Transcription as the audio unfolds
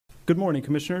Good morning,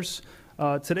 Commissioners.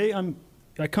 Today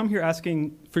I come here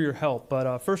asking for your help,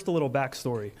 but first a little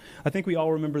backstory. I think we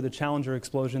all remember the Challenger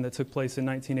explosion that took place in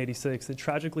 1986 that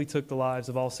tragically took the lives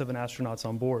of all 7 astronauts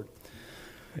on board.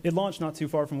 It launched not too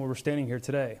far from where we're standing here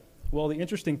today. Well, the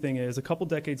interesting thing is, a couple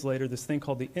decades later, this thing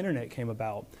called the internet came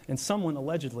about, and someone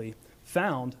allegedly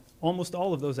found almost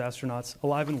all of those astronauts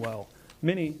alive and well,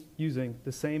 many using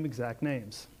the same exact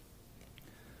names.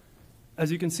 As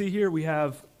you can see here, we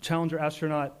have Challenger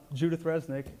astronaut Judith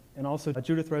Resnick and also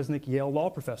Judith Resnick, Yale law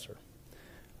professor.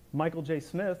 Michael J.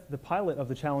 Smith, the pilot of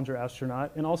the Challenger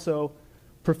astronaut, and also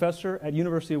professor at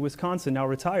University of Wisconsin, now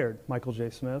retired Michael J.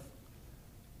 Smith.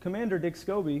 Commander Dick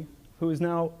Scobie, who is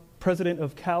now president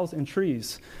of Cows and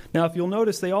Trees. Now, if you'll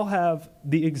notice, they all have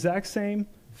the exact same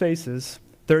faces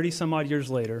 30 some odd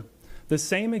years later, the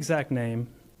same exact name,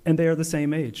 and they are the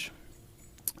same age.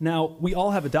 Now, we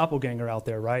all have a doppelganger out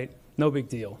there, right? No big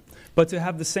deal. But to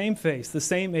have the same face, the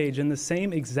same age, and the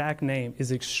same exact name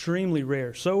is extremely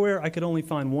rare. So rare, I could only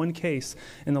find one case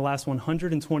in the last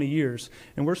 120 years.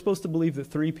 And we're supposed to believe that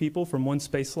 3 people from one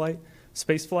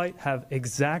spaceflight have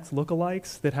exact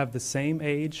lookalikes that have the same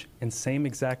age and same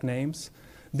exact names.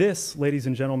 This, ladies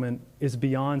and gentlemen, is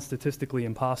beyond statistically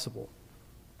impossible.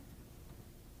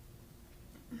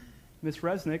 Ms.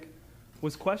 Resnick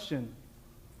was questioned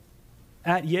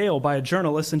at Yale by a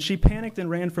journalist, and she panicked and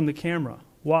ran from the camera.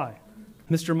 Why?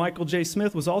 Mr. Michael J.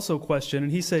 Smith was also questioned,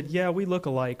 and he said, yeah, we look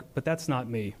alike, but that's not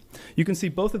me. You can see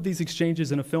both of these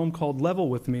exchanges in a film called Level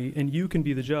with Me, and you can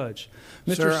be the judge.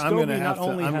 Mr. Sir, Scobie I'm going to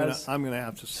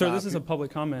have to stop. Sir, this is a public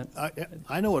comment.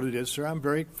 I know what it is, sir. I'm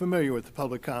very familiar with the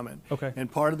public comment. Okay.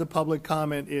 And part of the public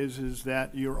comment is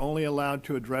that you're only allowed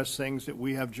to address things that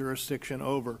we have jurisdiction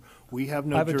over. We have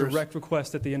no I have a direct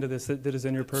request at the end of this that is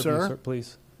in your purview, sir,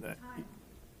 please.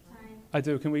 I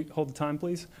do. Can we hold the time,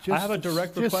 please? I have a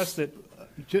direct request that...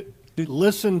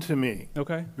 listen to me.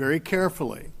 Okay. Very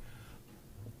carefully.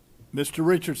 Mr.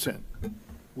 Richardson,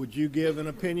 would you give an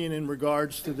opinion in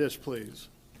regards to this, please?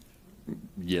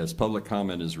 Yes, public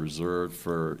comment is reserved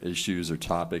for issues or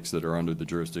topics that are under the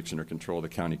jurisdiction or control of the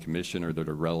County Commission or that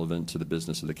are relevant to the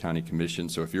business of the County Commission.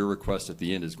 So if your request at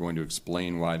the end is going to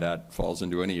explain why that falls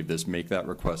into any of this, make that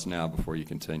request now before you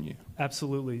continue.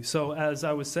 Absolutely. So as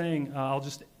I was saying, I'll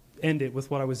just end it with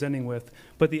what I was ending with.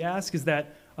 But the ask is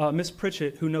that Ms.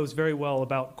 Pritchett, who knows very well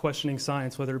about questioning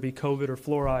science, whether it be COVID or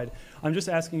fluoride, I'm just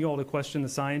asking you all to question the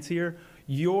science here.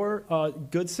 Your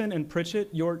Goodson and Pritchett,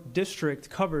 your district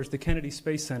covers the Kennedy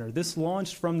Space Center. This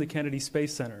launched from the Kennedy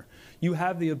Space Center. You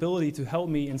have the ability to help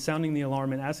me in sounding the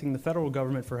alarm and asking the federal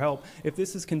government for help. If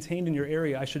this is contained in your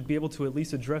area, I should be able to at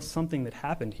least address something that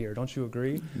happened here. Don't you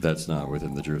agree? That's not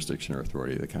within the jurisdiction or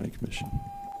authority of the County Commission.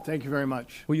 Thank you very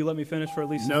much. Will you let me finish for at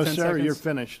least 10 seconds? No, sir, you're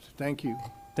finished. Thank you.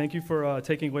 Thank you for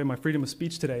taking away my freedom of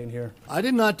speech today in here. I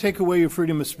did not take away your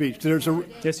freedom of speech.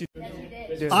 Yes, you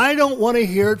did. I don't want to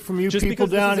hear it from you people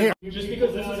down here. Just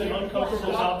because this is an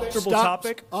uncomfortable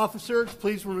topic. Officers,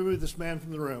 please remove this man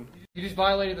from the room. You just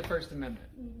violated the First Amendment.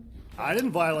 I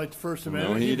didn't violate the First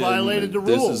Amendment. No, he violated the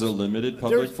rules. This is a limited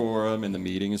public forum, and the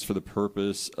meeting is for the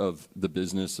purpose of the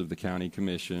business of the County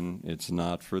Commission. It's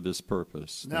not for this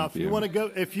purpose. Now, if you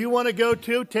want to go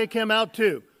too, take him out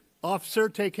too. Officer,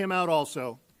 take him out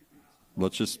also.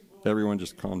 Everyone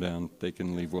just calm down. They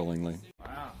can leave willingly.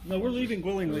 Wow. No, we're leaving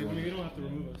willingly. I mean, you don't have to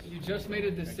remove us. You just made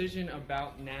a decision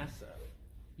about NASA.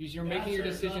 You're making your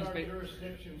decisions based.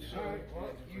 All right. Well,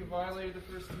 you violated the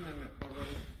First Amendment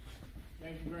already.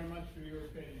 Thank you very much for your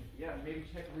opinion. Yeah, maybe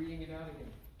check reading it out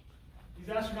again. These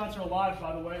astronauts are alive,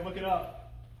 by the way. Look it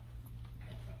up.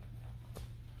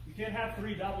 You can't have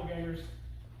 3 doppelgangers. You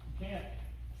can't.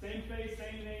 Same face,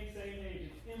 same name, same age.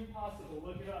 It's impossible.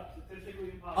 Look it up. Statistically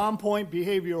impossible. On Point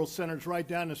Behavioral Center's right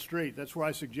down the street. That's where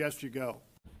I suggest you go.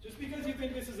 Just because you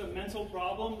think this is a mental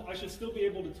problem, I should still be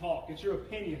able to talk. It's your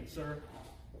opinion, sir.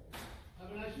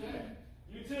 Have a nice day.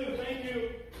 You too. Thank you.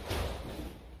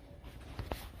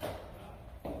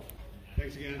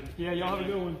 Thanks again. Yeah, y'all have a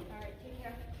good one. All right, take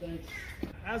care. Thanks.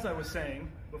 As I was saying,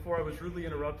 before I was rudely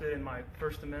interrupted and my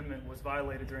First Amendment was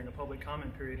violated during a public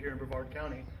comment period here in Brevard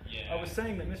County, I was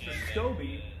saying that Mr.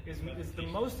 Scobie is the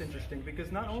most interesting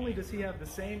because not only does he have the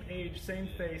same age, same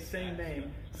face, same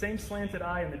name, same slanted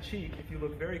eye in the cheek if you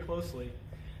look very closely.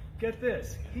 Get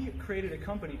this, he created a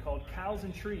company called Cows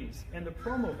and Trees, and the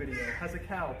promo video has a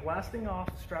cow blasting off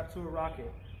strapped to a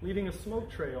rocket, leaving a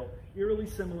smoke trail eerily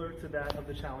similar to that of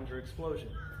the Challenger explosion.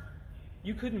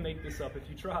 You couldn't make this up if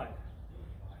you tried.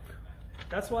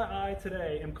 That's why I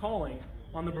today am calling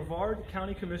on the Brevard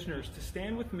County Commissioners to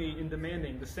stand with me in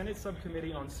demanding the Senate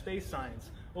Subcommittee on Space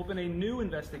Science open a new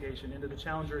investigation into the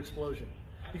Challenger explosion.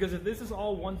 Because if this is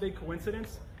all one big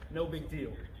coincidence, no big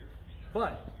deal.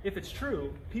 But if it's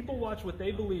true, people watch what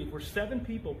they believe were 7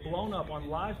 people blown up on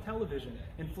live television,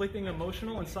 inflicting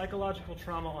emotional and psychological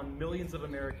trauma on millions of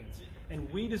Americans.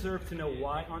 And we deserve to know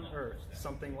why on earth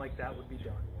something like that would be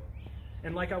done.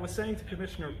 And like I was saying to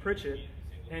Commissioner Pritchett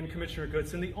and Commissioner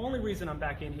Goodson, the only reason I'm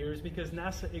back in here is because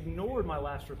NASA ignored my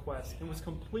last request and was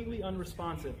completely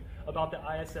unresponsive about the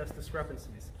ISS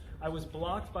discrepancies. I was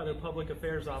blocked by their public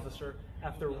affairs officer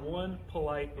after one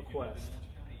polite request.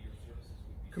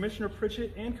 Commissioner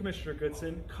Pritchett and Commissioner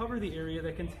Goodson cover the area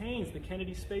that contains the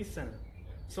Kennedy Space Center.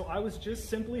 So I was just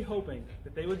simply hoping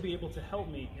that they would be able to help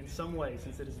me in some way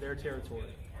since it is their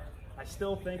territory. I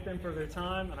still thank them for their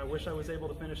time, and I wish I was able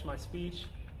to finish my speech,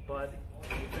 but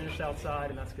we finished outside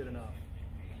and that's good enough.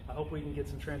 I hope we can get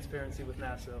some transparency with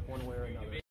NASA one way or another.